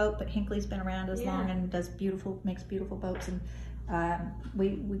Craft boat, but Hinckley's been around as long and makes beautiful boats. And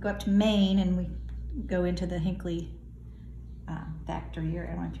we go up to Maine, and we go into the Hinckley factory, or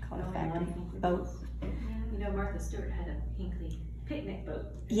I don't know if you call it a factory, boat. You know, Martha Stewart had a Hinckley picnic boat.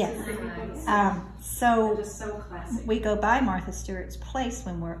 Yes. So just so classic. We go by Martha Stewart's place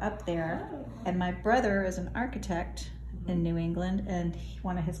when we're up there, and my brother is an architect in New England, and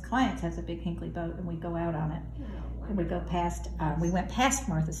one of his clients has a big Hinckley boat, and we go out on it. And we go past, we went past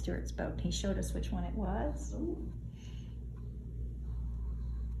Martha Stewart's boat. He showed us which one it was. Ooh.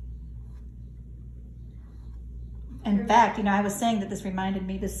 In fact, you know, I was saying that this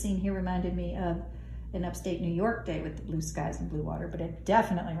scene here reminded me of an upstate New York day with the blue skies and blue water, but it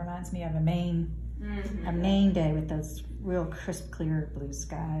definitely reminds me of a Maine day with those real crisp, clear blue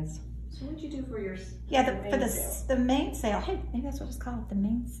skies. So what did you do for your the main sail? Hey, maybe that's what it's called, the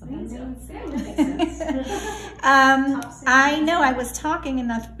main sail. I know I was talking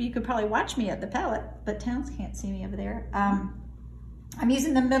enough. You could probably watch me at the palette, but Towns can't see me over there. I'm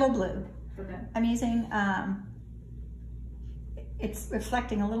using the middle blue. Okay. I'm using it's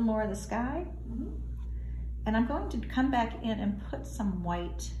reflecting a little more of the sky. And I'm going to come back in and put some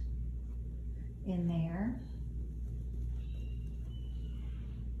white in there.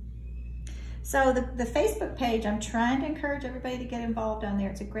 So the Facebook page, I'm trying to encourage everybody to get involved on there.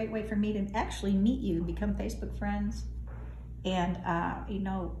 It's a great way for me to actually meet you, become Facebook friends. And you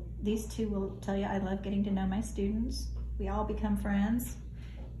know, these two will tell you I love getting to know my students. We all become friends.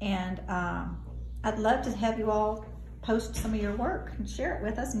 And I'd love to have you all post some of your work and share it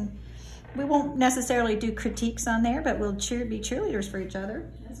with us. And we won't necessarily do critiques on there, but we'll be cheerleaders for each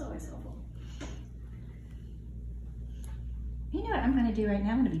other. That's always helpful. You know what I'm going to do right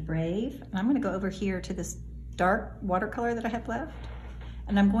now? I'm going to be brave. And I'm going to go over here to this dark watercolor that I have left.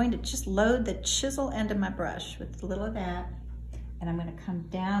 And I'm going to just load the chisel end of my brush with a little of that. And I'm going to come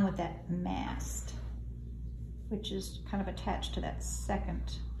down with that mast, which is kind of attached to that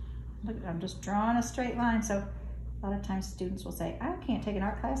second. Look, I'm just drawing a straight line. So a lot of times students will say, I can't take an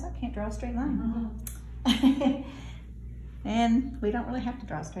art class, I can't draw a straight line. And we don't really have to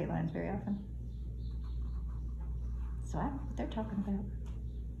draw straight lines very often. So I don't know what they're talking about.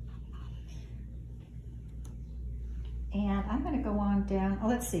 And I'm going to go on down,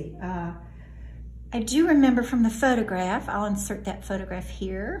 let's see. I do remember from the photograph, I'll insert that photograph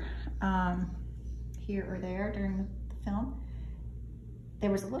here, here or there during the film. There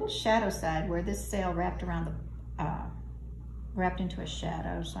was a little shadow side where this sail wrapped around the wrapped into a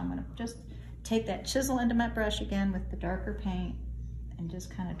shadow. So I'm going to just take that chisel into my brush again with the darker paint and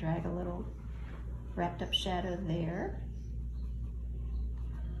just kind of drag a little wrapped up shadow there.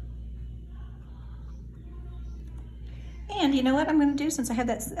 And you know what I'm going to do, since I have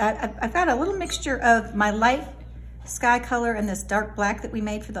that, I've got a little mixture of my light sky color and this dark black that we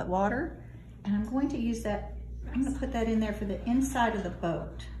made for the water. And I'm going to use that, I'm going to put that in there for the inside of the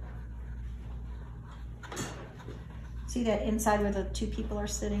boat. See that inside where the two people are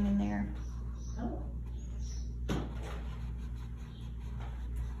sitting in there? Oh.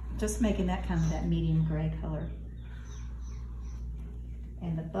 Just making that kind of that medium gray color.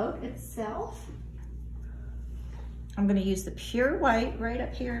 And the boat itself, I'm going to use the pure white right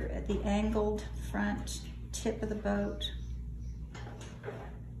up here at the angled front tip of the boat.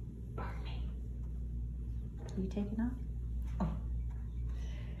 Are you taking off?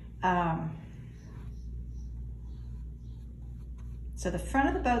 Oh. So the front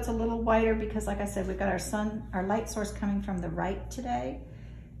of the boat's a little whiter because, like I said, we've got our light source coming from the right today.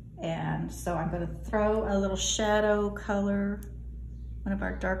 And so I'm going to throw a little shadow color, one of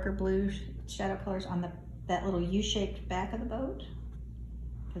our darker blue shadow colors on that little U-shaped back of the boat,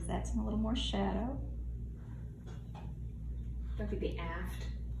 because that's in a little more shadow. That would be the aft.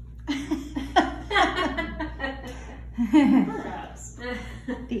 Perhaps.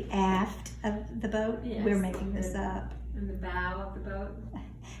 The aft of the boat. Yes. We're making this up. And the bow of the boat.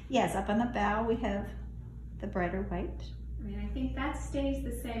 Yes, up on the bow we have the brighter white. I mean, I think that stays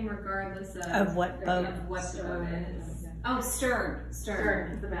the same regardless Of what boat. Of what the boat is. Yeah. Oh, stern.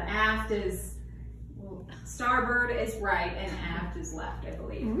 Stern is the best. Aft is, well, starboard is right and aft is left, I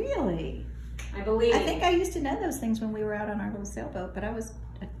believe. Really? I believe. I think I used to know those things when we were out on our little sailboat, but I was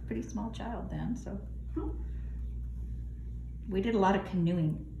a pretty small child then, so. We did a lot of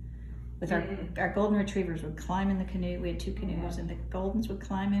canoeing. With our golden retrievers would climb in the canoe. We had 2 canoes, and the Goldens would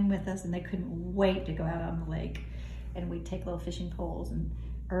climb in with us, and they couldn't wait to go out on the lake. And we'd take little fishing poles, and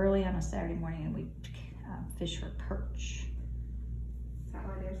early on a Saturday morning, and we'd fish for perch. Is that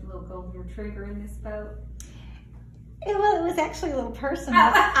why there's a little golden retriever in this boat? Well, it was actually a little person.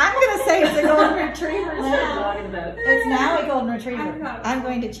 I'm going to say it's a golden retriever It's a now. dog in the boat. It's now a golden retriever. I'm I'm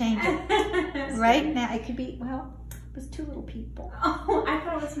going to change it. Right now, it could be, well, it was 2 little people. Oh, I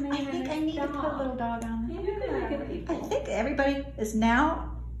thought it was maybe I think I need to put a little dog on it. You could make it I people. think everybody is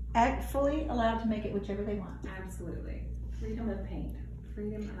now fully allowed to make it whichever they want. Absolutely. Freedom of paint.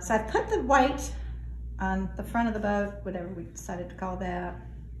 Freedom of... So I've put the white on the front of the boat, whatever we decided to call that.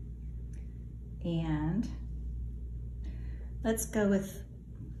 And let's go with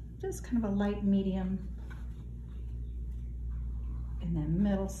just kind of a light medium in the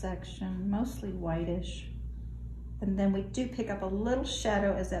middle section, mostly whitish. And then we do pick up a little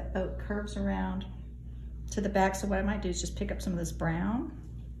shadow as that boat curves around to the back. So what I might do is just pick up some of this brown.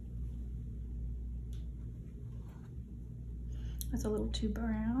 That's a little too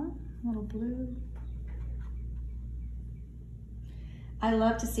brown, a little blue. I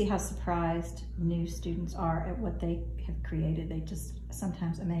love to see how surprised new students are at what they have created. They just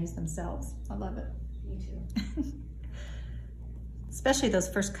sometimes amaze themselves. I love it. Me too. Especially those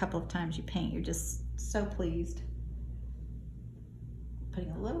first couple of times you paint, you're just so pleased.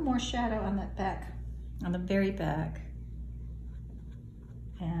 Putting a little more shadow on that back, on the very back,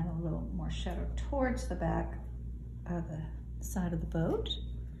 and a little more shadow towards the back of the side of the boat.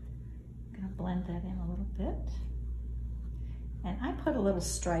 I'm gonna blend that in a little bit. And I put a little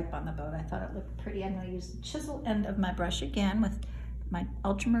stripe on the boat. I thought it looked pretty. I'm gonna use the chisel end of my brush again with my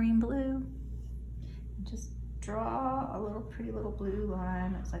ultramarine blue. And just draw a little pretty little blue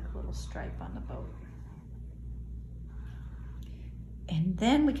line. It's like a little stripe on the boat. And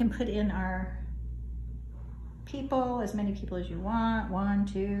then we can put in our people, as many people as you want. 1,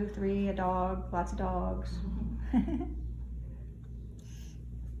 2, 3, a dog, lots of dogs.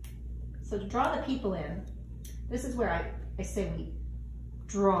 So to draw the people in, this is where I say we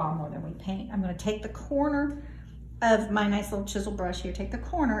draw more than we paint. I'm going to take the corner of my nice little chisel brush here, take the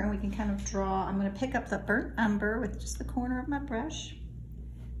corner, and we can kind of draw. I'm going to pick up the burnt umber with just the corner of my brush.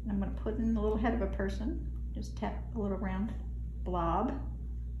 And I'm going to put in the little head of a person. Just tap a little round blob.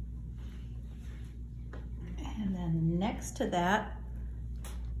 And then next to that,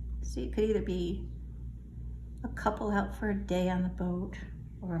 see, it could either be a couple out for a day on the boat,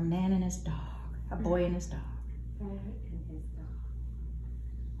 or a man and his dog, a boy and his dog.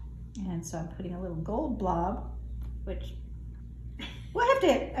 And so I'm putting a little gold blob, which we'll have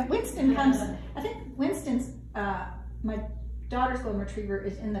to, Winston comes, I think Winston's, my daughter's golden retriever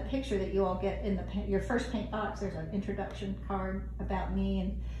is in the picture that you all get in your first paint box. There's an introduction card about me,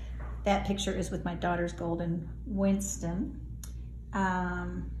 and that picture is with my daughter's golden Winston.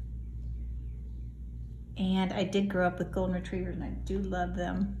 And I did grow up with golden retrievers, and I do love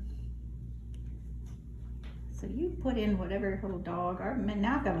them. So you put in whatever little dog, or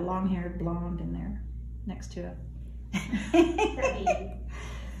now I've got a long-haired blonde in there next to it.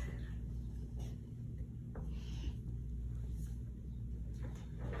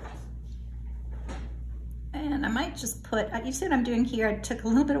 And I might just put, you see what I'm doing here? I took a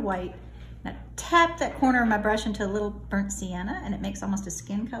little bit of white, and I tap that corner of my brush into a little burnt sienna, and it makes almost a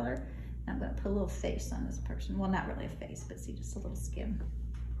skin color. I'm gonna put a little face on this person. Well, not really a face, but see, just a little skin.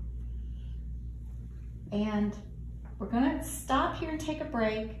 And we're gonna stop here and take a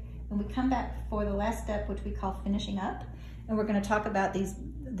break, and we come back for the last step, which we call finishing up. And we're gonna talk about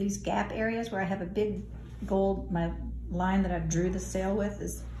these gap areas where I have a big gold, my line that I drew the sail with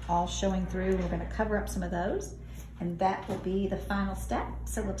is all showing through. We're gonna cover up some of those, and that will be the final step.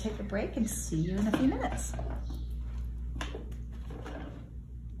 So we'll take a break and see you in a few minutes.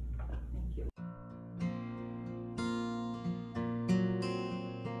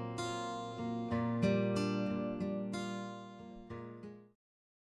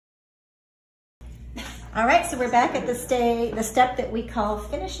 All right, so we're back at the step that we call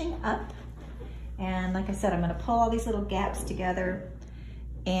finishing up. And like I said, I'm gonna pull all these little gaps together.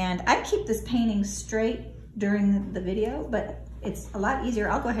 And I keep this painting straight during the video, but it's a lot easier.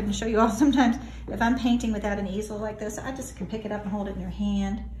 I'll go ahead and show you all sometimes. If I'm painting without an easel like this, I just can pick it up and hold it in your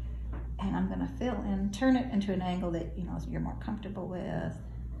hand. And I'm gonna fill in, turn it into an angle that you're more comfortable with.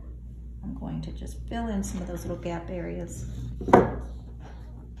 I'm going to just fill in some of those little gap areas.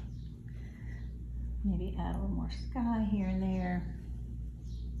 Maybe add a little more sky here and there.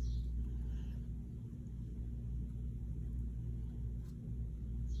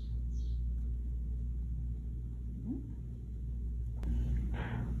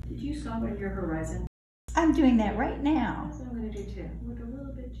 Did you soften your horizon? I'm doing that right now. That's what I'm going to do too. Look a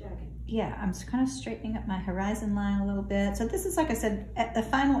little bit jagged. Yeah, I'm just kind of straightening up my horizon line a little bit. So this is, like I said, at the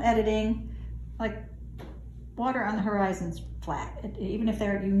final editing, like water on the horizon's flat. Even if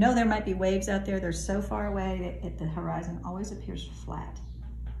there might be waves out there, they're so far away that the horizon always appears flat.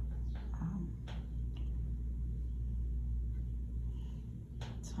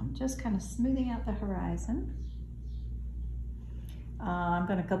 So I'm just kind of smoothing out the horizon. I'm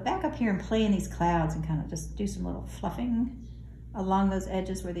going to go back up here and play in these clouds and kind of just do some little fluffing along those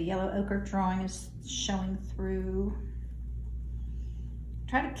edges where the yellow ochre drawing is showing through.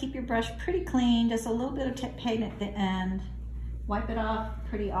 Try to keep your brush pretty clean, just a little bit of paint at the end. Wipe it off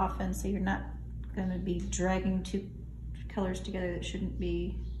pretty often so you're not going to be dragging two colors together that shouldn't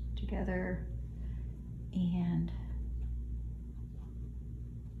be together. And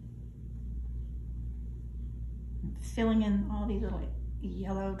filling in all these little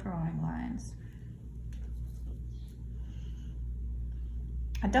yellow drawing lines.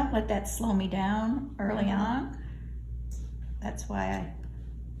 I don't let that slow me down early on. That's why I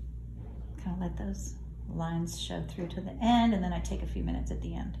kind of let those lines show through to the end, and then I take a few minutes at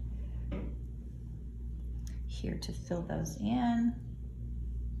the end here to fill those in.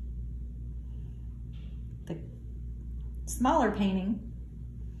 The smaller painting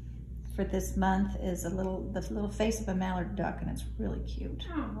for this month is the little face of a mallard duck, and it's really cute.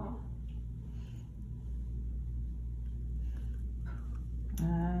 Oh.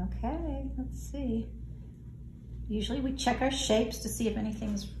 Okay, let's see. Usually we check our shapes to see if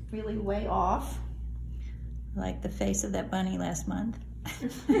anything's really way off, like the face of that bunny last month.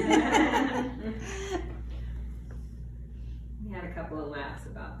 We had a couple of laughs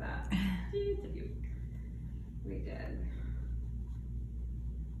about that. We did.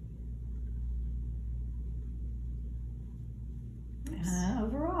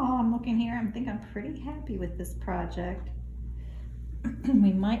 Overall, I'm looking here, I think I'm pretty happy with this project.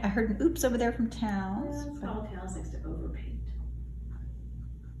 I heard an oops over there from Towns. Small Towns likes to overpaint.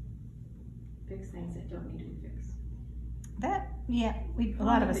 Fix things that don't need to be fixed. A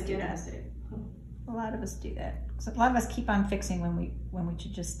lot of us do that. A lot of us do that. So a lot of us keep on fixing when we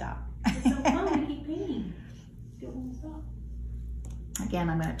should just stop. It's so fun to keep painting. Still won't stop. Again,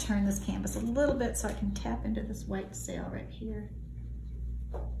 I'm going to turn this canvas a little bit so I can tap into this white sail right here.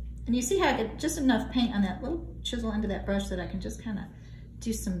 And you see how I get just enough paint on that little chisel end of that brush that I can just kind of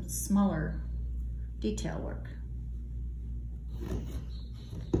do some smaller detail work.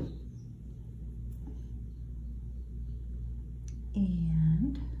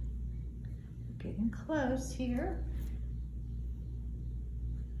 And getting close here.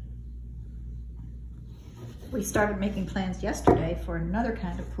 We started making plans yesterday for another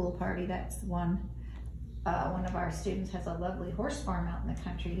kind of pool party. That's the one of our students has a lovely horse farm out in the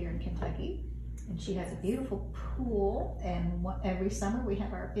country here in Kentucky, and she has a beautiful pool, and every summer we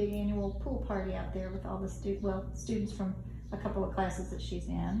have our big annual pool party out there with all the students from a couple of classes that she's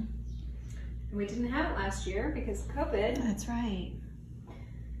in. And we didn't have it last year because of COVID. That's right.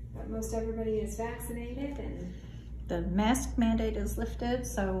 But most everybody is vaccinated, and The mask mandate is lifted,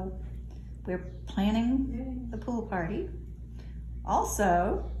 so we're planning the pool party.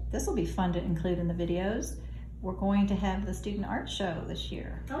 Also, this will be fun to include in the videos. we're going to have the student art show this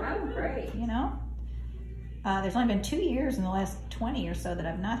year. Oh, great. You know, there's only been 2 years in the last 20 or so that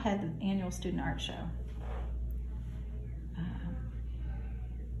I've not had the annual student art show. A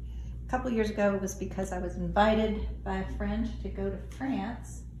couple of years ago it was because I was invited by a friend to go to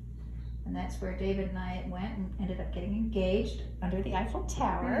France, and that's where David and I went and ended up getting engaged under the Eiffel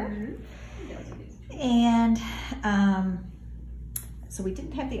Tower. And so we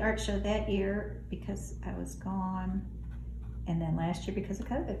didn't have the art show that year because I was gone, and then last year because of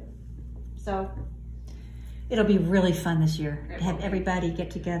COVID. So it'll be really fun this year to have everybody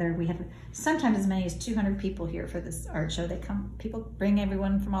get together. We have sometimes as many as 200 people here for this art show. They come, people bring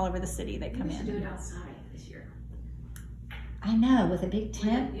everyone from all over the city. They come We should do in. it outside this year. I know, with a big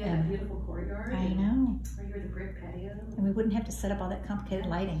tent. Yeah, a beautiful courtyard. I know. Right here, the brick patio. And we wouldn't have to set up all that complicated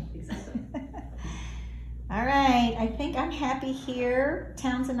lighting. Exactly. All right, I think I'm happy here.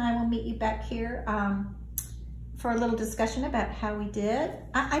 Towns and I will meet you back here for a little discussion about how we did.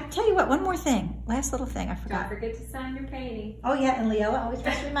 I tell you what, one more thing, last little thing I Don't forgot. forget to sign your painting. Oh yeah, and Leola always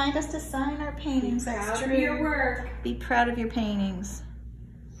has to remind us to sign our paintings. That's Proud true. of your work. Be proud of your paintings.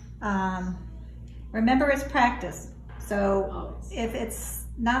 Remember, it's practice. So Always. if it's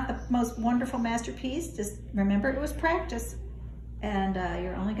not the most wonderful masterpiece, just remember it was practice. And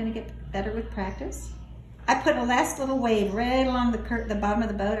you're only going to get better with practice. I put a last little wave right along the bottom of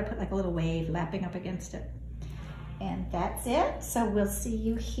the boat. I put like a little wave lapping up against it. And that's it. So we'll see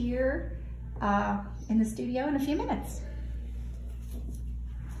you here in the studio in a few minutes.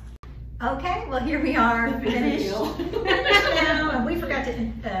 Okay, well here we are, finished. And we forgot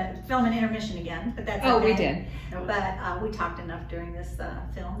to film an intermission again, but that's okay. Oh, we did. But we talked enough during this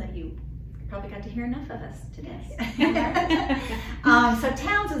film that you probably got to hear enough of us today. So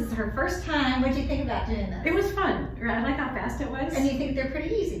Towns is her first time. What did you think about doing this? It was fun. I like how fast it was. And you think they're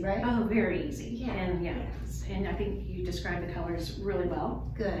pretty easy, right? Oh, very easy. Yeah. And and I think you described the colors really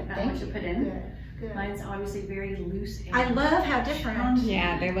well. Good. What Thank you you. put in. Good. Mine's obviously very loose. And I love how different.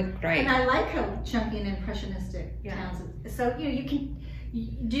 Yeah, they look great. And I like how chunky and impressionistic Towns is. So you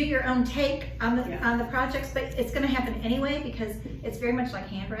can do your own take on the projects, but it's going to happen anyway because it's very much like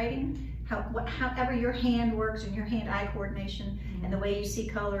handwriting. However your hand works and your hand-eye coordination and the way you see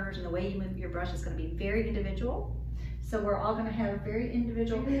colors and the way you move your brush is going to be very individual. So we're all going to have very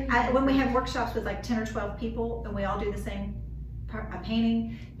individual. When we have workshops with like 10 or 12 people and we all do the same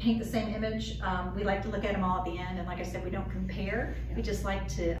paint the same image, we like to look at them all at the end. And like I said, we don't compare. We just like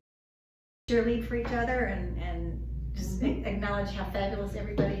to cheerlead for each other and just acknowledge how fabulous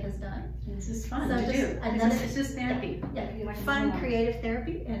everybody has done. This is fun So to do. It's just therapy. Yeah, fun, creative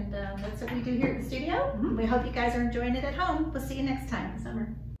therapy, and that's what we do here at the studio. We hope you guys are enjoying it at home. We'll see you next time in the summer.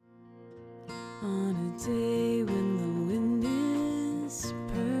 On a day when the wind is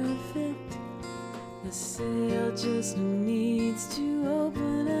perfect, the sail just needs to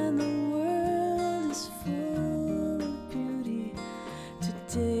open and the world is full of beauty.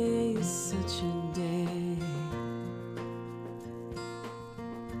 Today is such a day.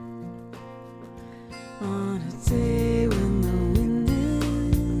 On a day